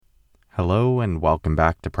Hello and welcome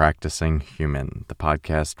back to Practicing Human, the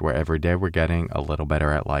podcast where every day we're getting a little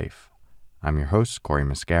better at life. I'm your host, Corey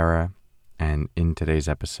Mascara, and in today's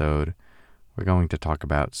episode, we're going to talk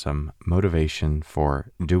about some motivation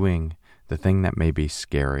for doing the thing that may be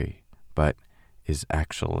scary, but is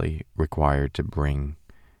actually required to bring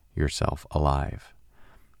yourself alive.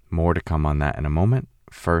 More to come on that in a moment.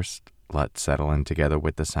 First, let's settle in together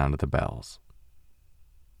with the sound of the bells.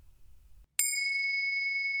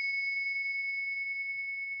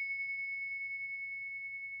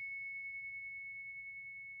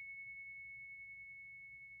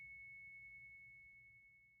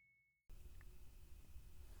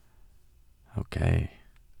 Okay.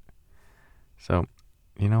 So,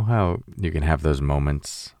 you know how you can have those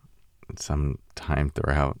moments sometime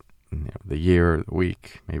throughout the year, the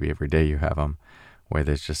week, maybe every day you have them, where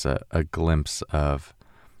there's just a glimpse of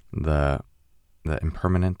the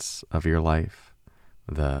impermanence of your life,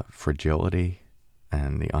 the fragility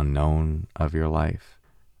and the unknown of your life,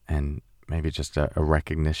 and maybe just a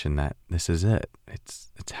recognition that this is it.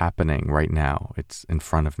 It's happening right now. It's in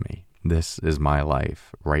front of me. This is my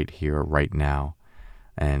life right here, right now,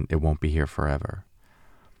 and it won't be here forever.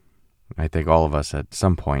 I think all of us at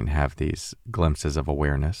some point have these glimpses of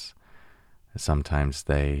awareness. Sometimes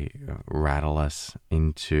they rattle us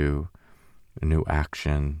into new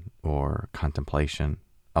action or contemplation.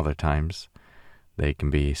 Other times they can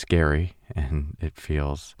be scary and it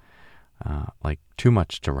feels like too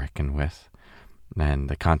much to reckon with. And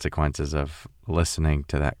the consequences of listening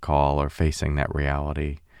to that call or facing that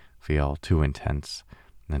reality feel too intense.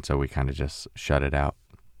 And so we kind of just shut it out.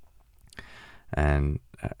 And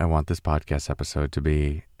I want this podcast episode to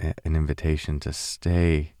be an invitation to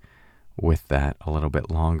stay with that a little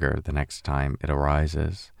bit longer the next time it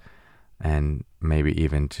arises, and maybe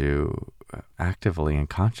even to actively and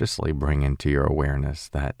consciously bring into your awareness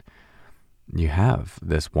that you have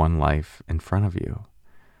this one life in front of you.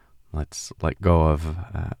 Let's let go of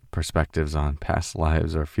perspectives on past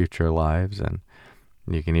lives or future lives, and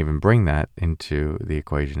you can even bring that into the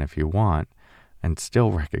equation if you want, and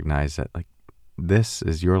still recognize that this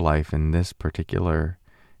is your life in this particular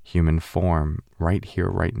human form right here,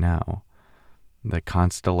 right now. The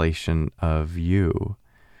constellation of you.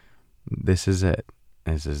 This is it.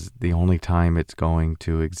 This is the only time it's going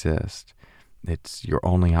to exist. It's your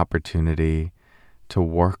only opportunity to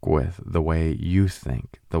work with the way you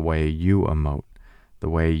think, the way you emote, the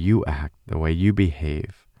way you act, the way you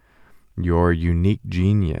behave. Your unique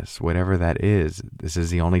genius, whatever that is, this is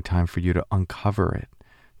the only time for you to uncover it,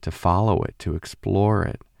 to follow it, to explore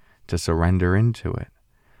it, to surrender into it.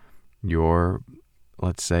 Your,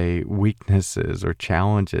 let's say, weaknesses or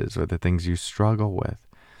challenges or the things you struggle with,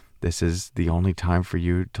 this is the only time for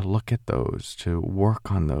you to look at those, to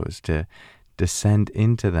work on those, to descend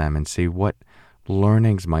into them and see what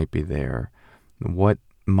learnings might be there, what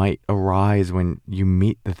might arise when you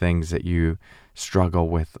meet the things that you struggle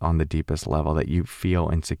with on the deepest level, that you feel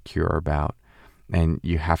insecure about, and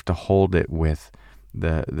you have to hold it with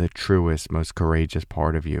the truest, most courageous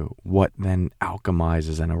part of you. What then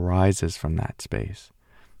alchemizes and arises from that space?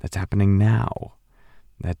 That's happening now.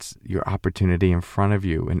 That's your opportunity in front of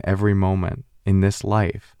you in every moment in this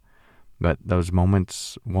life. But those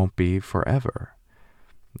moments won't be forever.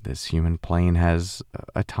 This human plane has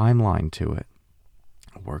a timeline to it.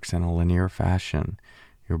 It works in a linear fashion.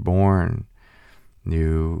 You're born,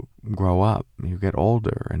 you grow up, you get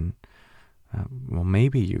older, and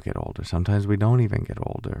maybe you get older. Sometimes we don't even get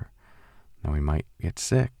older. And we might get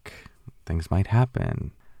sick. Things might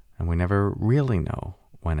happen. And we never really know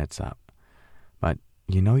when it's up. But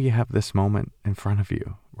you have this moment in front of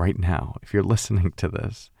you right now. If you're listening to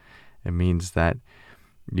this, it means that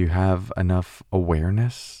you have enough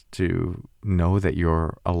awareness to know that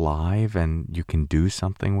you're alive and you can do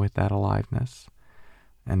something with that aliveness.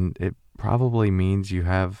 And it probably means you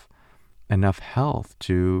have enough health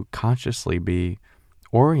to consciously be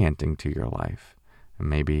orienting to your life. And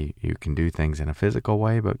maybe you can do things in a physical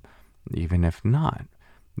way, but even if not,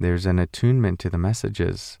 there's an attunement to the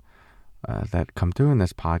messages that come through in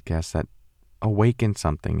this podcast that awaken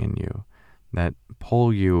something in you, that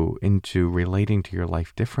pull you into relating to your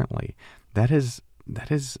life differently. That is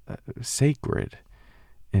sacred,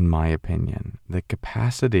 in my opinion. The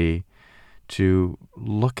capacity to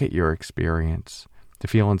look at your experience, to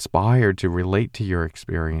feel inspired to relate to your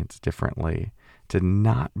experience differently, to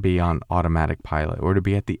not be on automatic pilot or to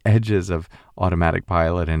be at the edges of automatic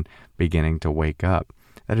pilot and beginning to wake up.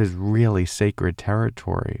 That is really sacred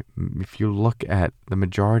territory. If you look at the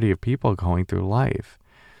majority of people going through life,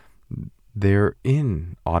 they're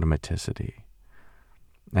in automaticity.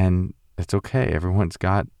 And it's okay. Everyone's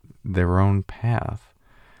got their own path,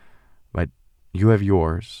 but you have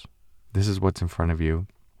yours. This is what's in front of you.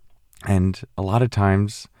 And a lot of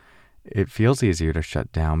times it feels easier to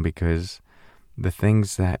shut down because the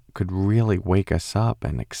things that could really wake us up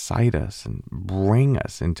and excite us and bring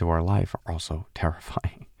us into our life are also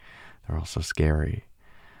terrifying. They're also scary.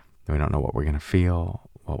 We don't know what we're going to feel,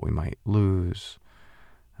 what we might lose.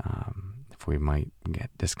 If we might get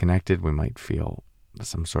disconnected, we might feel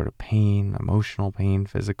some sort of pain, emotional pain,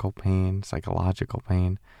 physical pain, psychological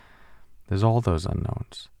pain. There's all those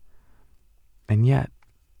unknowns. And yet,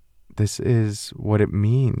 this is what it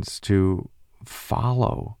means to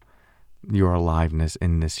follow your aliveness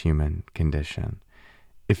in this human condition.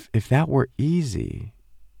 If that were easy,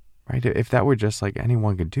 right? If that were just like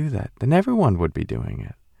anyone could do that, then everyone would be doing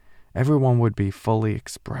it. Everyone would be fully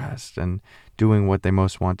expressed and doing what they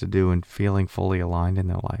most want to do and feeling fully aligned in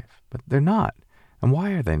their life. But they're not. And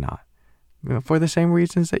why are they not? For the same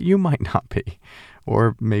reasons that you might not be,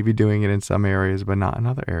 or maybe doing it in some areas but not in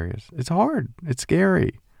other areas. It's hard. It's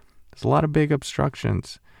scary. There's a lot of big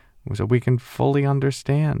obstructions. So we can fully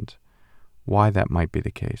understand why that might be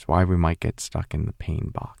the case, why we might get stuck in the pain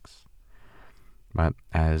box. But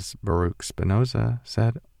as Baruch Spinoza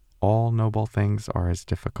said, all noble things are as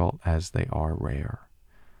difficult as they are rare.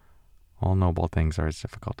 All noble things are as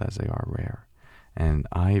difficult as they are rare. And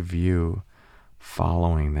I view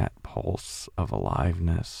following that pulse of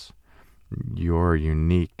aliveness, your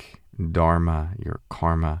unique dharma, your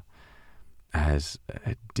karma, as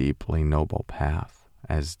a deeply noble path,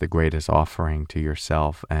 as the greatest offering to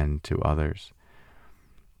yourself and to others.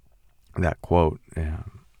 That quote,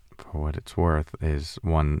 for what it's worth, is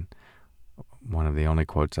one of the only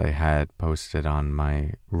quotes I had posted on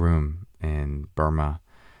my room in Burma.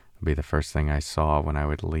 It would be the first thing I saw when I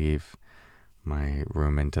would leave my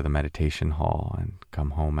room into the meditation hall and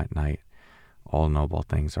come home at night. All noble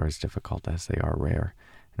things are as difficult as they are rare.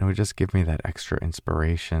 And it would just give me that extra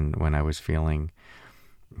inspiration when I was feeling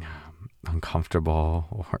uncomfortable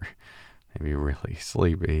or maybe really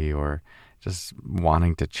sleepy or just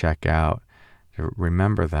wanting to check out. To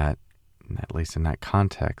remember that, at least in that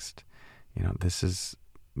context,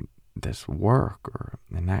 this work, or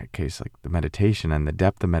in that case, like the meditation and the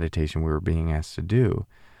depth of meditation we were being asked to do,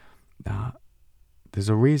 there's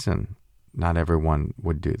a reason not everyone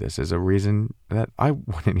would do this. There's a reason that I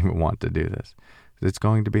wouldn't even want to do this. It's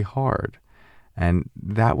going to be hard. And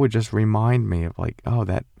that would just remind me of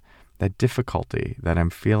that difficulty that I'm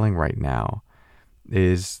feeling right now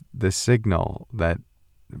is the signal that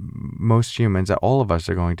most humans, that all of us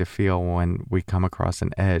are going to feel when we come across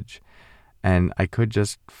an edge. And I could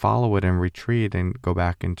just follow it and retreat and go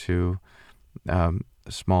back into a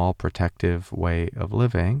small protective way of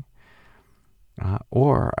living.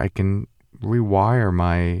 Or I can rewire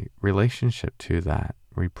my relationship to that,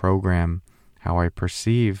 reprogram how I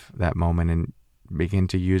perceive that moment and begin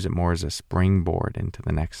to use it more as a springboard into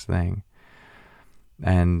the next thing.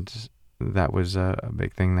 And that was a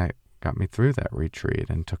big thing that got me through that retreat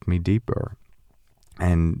and took me deeper.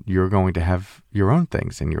 And you're going to have your own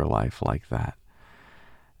things in your life like that.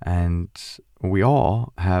 And we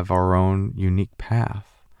all have our own unique path.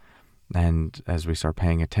 And as we start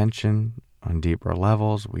paying attention on deeper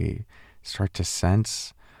levels, we start to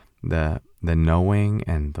sense the knowing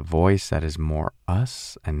and the voice that is more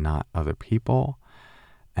us and not other people.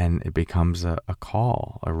 And it becomes a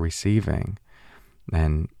call, a receiving.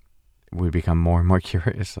 And we become more and more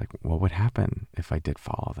curious, like, what would happen if I did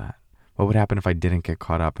follow that? What would happen if I didn't get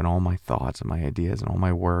caught up in all my thoughts and my ideas and all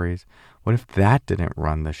my worries? What if that didn't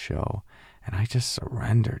run the show? And I just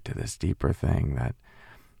surrendered to this deeper thing that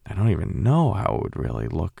I don't even know how it would really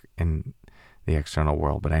look in the external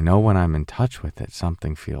world. But I know when I'm in touch with it,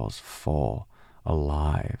 something feels full,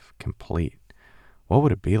 alive, complete. What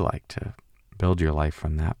would it be like to build your life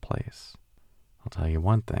from that place? I'll tell you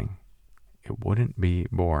one thing. It wouldn't be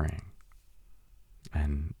boring.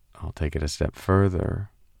 And I'll take it a step further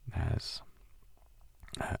as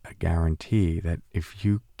a guarantee that if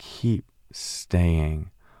you keep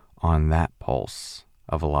staying on that pulse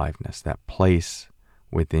of aliveness, that place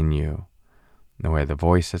within you, where the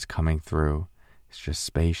voice that's coming through is just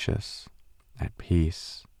spacious, at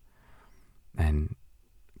peace, and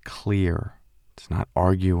clear. It's not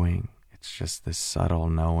arguing. It's just this subtle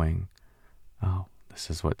knowing, oh, this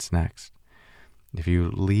is what's next. If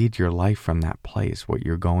you lead your life from that place, what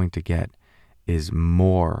you're going to get is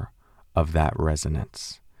more of that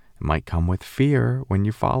resonance. It might come with fear when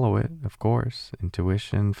you follow it, of course.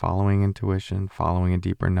 Intuition, following a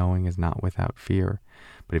deeper knowing is not without fear.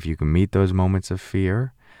 But if you can meet those moments of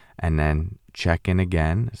fear and then check in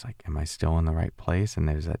again. It's like, am I still in the right place? And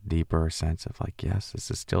there's that deeper sense of like, yes,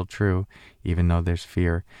 this is still true, even though there's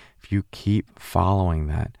fear. If you keep following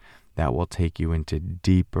that, that will take you into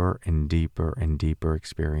deeper and deeper and deeper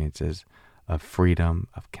experiences of freedom,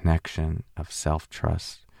 of connection, of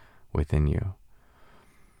self-trust within you.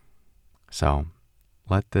 So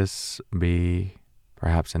let this be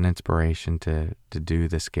perhaps an inspiration to do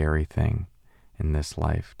the scary thing in this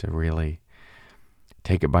life, to really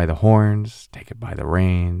take it by the horns, take it by the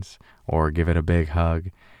reins, or give it a big hug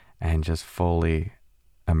and just fully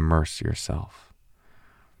immerse yourself.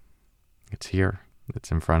 It's here.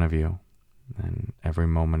 It's in front of you. And every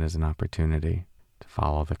moment is an opportunity to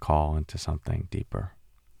follow the call into something deeper.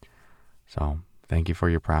 So thank you for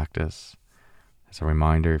your practice. As a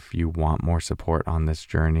reminder, if you want more support on this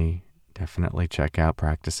journey, definitely check out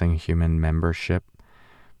Practicing Human Membership.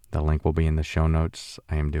 The link will be in the show notes.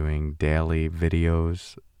 I am doing daily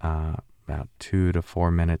videos, about 2 to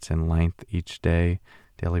 4 minutes in length each day,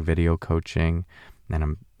 daily video coaching, and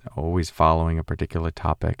I'm always following a particular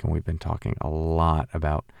topic, and we've been talking a lot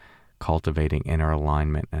about cultivating inner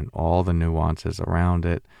alignment and all the nuances around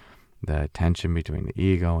it, the tension between the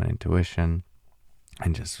ego and intuition,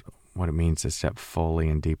 and just what it means to step fully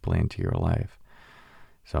and deeply into your life.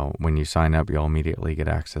 So when you sign up, you'll immediately get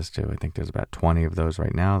access to, I think there's about 20 of those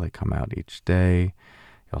right now. They come out each day.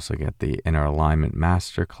 You also get the Inner Alignment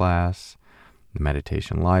Masterclass, the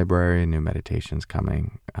Meditation Library, new meditations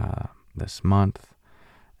coming this month,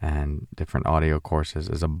 and different audio courses.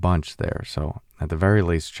 There's a bunch there. So at the very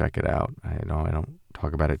least, check it out. I don't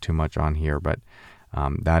talk about it too much on here, but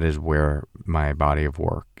that is where my body of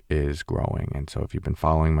work is growing. And so if you've been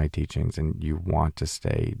following my teachings and you want to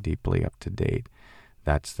stay deeply up to date,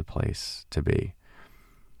 that's the place to be.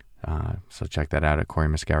 So check that out at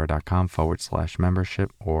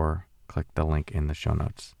CoreyMuscara.com/membership or click the link in the show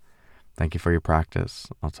notes. Thank you for your practice.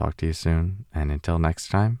 I'll talk to you soon. And until next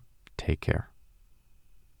time, take care.